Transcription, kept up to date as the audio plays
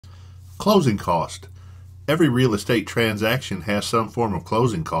Closing cost. Every real estate transaction has some form of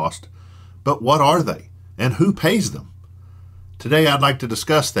closing cost, but what are they and who pays them? Today I'd like to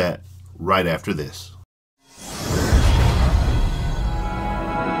discuss that right after this.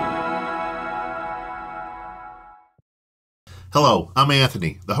 Hello, I'm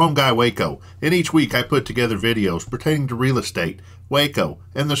Anthony, the Home Guy Waco, and each week I put together videos pertaining to real estate, Waco,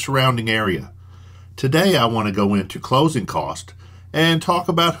 and the surrounding area. Today I want to go into closing cost and talk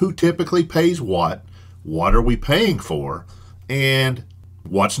about who typically pays what are we paying for, and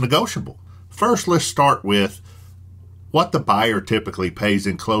what's negotiable. First, let's start with what the buyer typically pays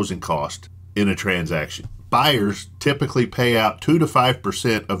in closing cost in a transaction. Buyers typically pay out 2 to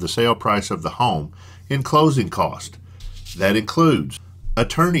 5% of the sale price of the home in closing cost. That includes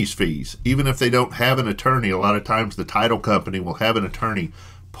attorney's fees. Even if they don't have an attorney, a lot of times the title company will have an attorney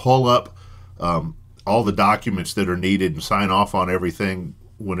pull up all the documents that are needed and sign off on everything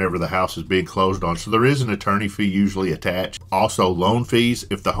whenever the house is being closed on. So there is an attorney fee usually attached. Also, loan fees.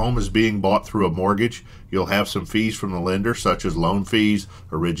 If the home is being bought through a mortgage, you'll have some fees from the lender, such as loan fees,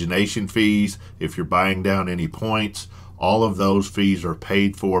 origination fees. If you're buying down any points, all of those fees are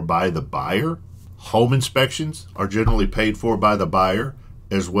paid for by the buyer. Home inspections are generally paid for by the buyer,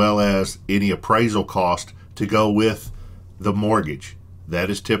 as well as any appraisal cost to go with the mortgage. That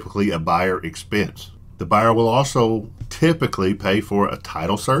is typically a buyer expense. The buyer will also typically pay for a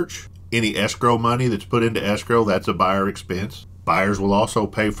title search. Any escrow money that's put into escrow, that's a buyer expense. Buyers will also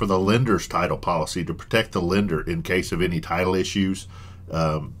pay for the lender's title policy to protect the lender in case of any title issues.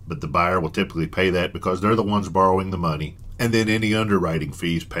 But the buyer will typically pay that because they're the ones borrowing the money. And then any underwriting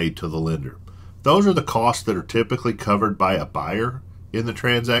fees paid to the lender. Those are the costs that are typically covered by a buyer in the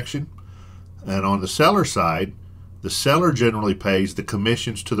transaction. And on the seller side, the seller generally pays the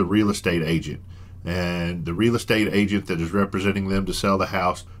commissions to the real estate agent. And the real estate agent that is representing them to sell the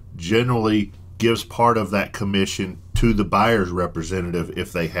house generally gives part of that commission to the buyer's representative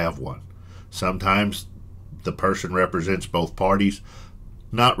if they have one. Sometimes the person represents both parties.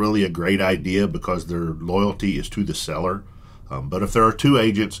 Not really a great idea because their loyalty is to the seller. But if there are two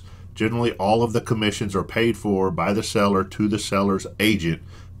agents, generally all of the commissions are paid for by the seller to the seller's agent.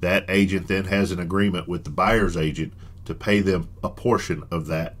 That agent then has an agreement with the buyer's agent to pay them a portion of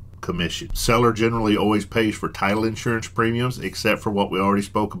that commission. Seller generally always pays for title insurance premiums, except for what we already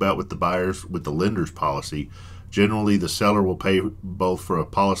spoke about with the buyers with the lender's policy. Generally the seller will pay both for a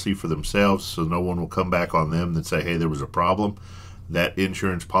policy for themselves, so no one will come back on them and say, hey, there was a problem. That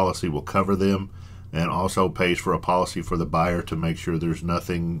insurance policy will cover them, and also pays for a policy for the buyer to make sure there's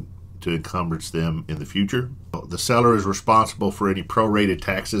nothing to encumbrance them in the future. The seller is responsible for any prorated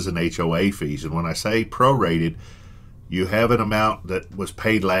taxes and HOA fees. And when I say prorated, you have an amount that was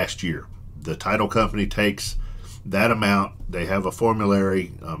paid last year. The title company takes that amount. They have a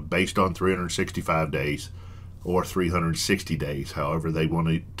formulary based on 365 days or 360 days, however they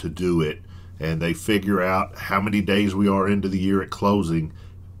wanted to do it. And they figure out how many days we are into the year at closing.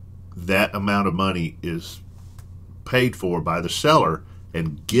 That amount of money is paid for by the seller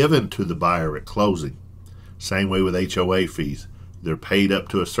and given to the buyer at closing. Same way with HOA fees. They're paid up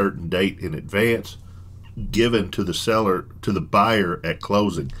to a certain date in advance, given to the seller, to the buyer at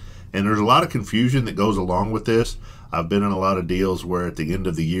closing. And there's a lot of confusion that goes along with this. I've been in a lot of deals where at the end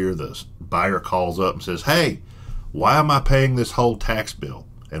of the year, the buyer calls up and says, hey, why am I paying this whole tax bill?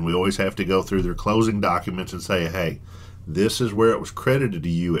 And we always have to go through their closing documents and say, hey, this is where it was credited to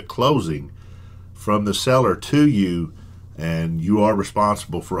you at closing from the seller to you, and you are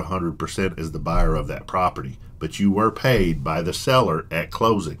responsible for 100% as the buyer of that property. But you were paid by the seller at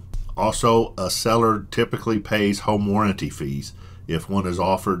closing. Also, a seller typically pays home warranty fees. If one is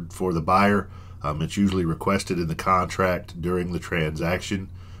offered for the buyer, it's usually requested in the contract during the transaction.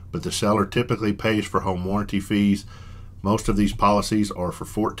 But the seller typically pays for home warranty fees. Most of these policies are for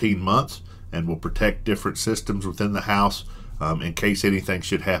 14 months and will protect different systems within the house in case anything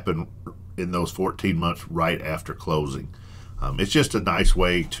should happen in those 14 months right after closing. It's just a nice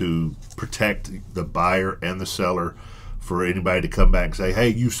way to protect the buyer and the seller for anybody to come back and say, hey,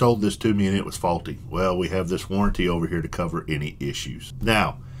 you sold this to me and it was faulty. Well, we have this warranty over here to cover any issues.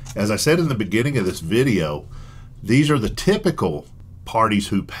 Now, as I said in the beginning of this video, these are the typical parties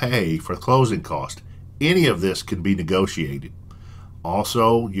who pay for closing cost. Any of this can be negotiated.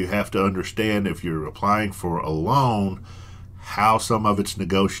 Also, you have to understand if you're applying for a loan, how some of it's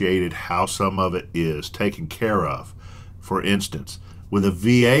negotiated, how some of it is taken care of. For instance, with a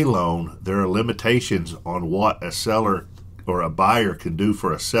VA loan, there are limitations on what a seller or a buyer can do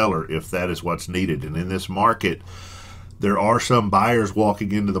for a seller if that is what's needed. And in this market, there are some buyers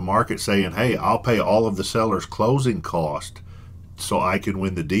walking into the market saying, hey, I'll pay all of the seller's closing cost so I can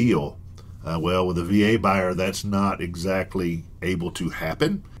win the deal. Well, with a VA buyer, that's not exactly able to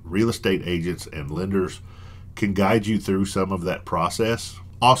happen. Real estate agents and lenders can guide you through some of that process.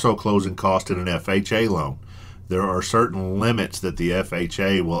 Also, closing cost in an FHA loan. There are certain limits that the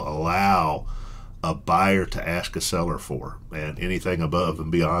FHA will allow a buyer to ask a seller for, and anything above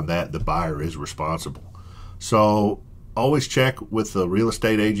and beyond that, the buyer is responsible. So always check with the real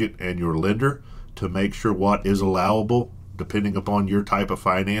estate agent and your lender to make sure what is allowable depending upon your type of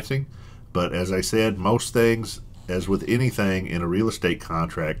financing. But as I said, most things, as with anything in a real estate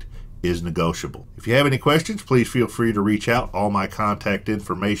contract, is negotiable. If you have any questions, please feel free to reach out. All my contact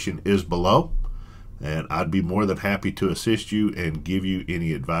information is below, and I'd be more than happy to assist you and give you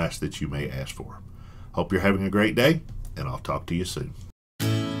any advice that you may ask for. Hope you're having a great day, and I'll talk to you soon.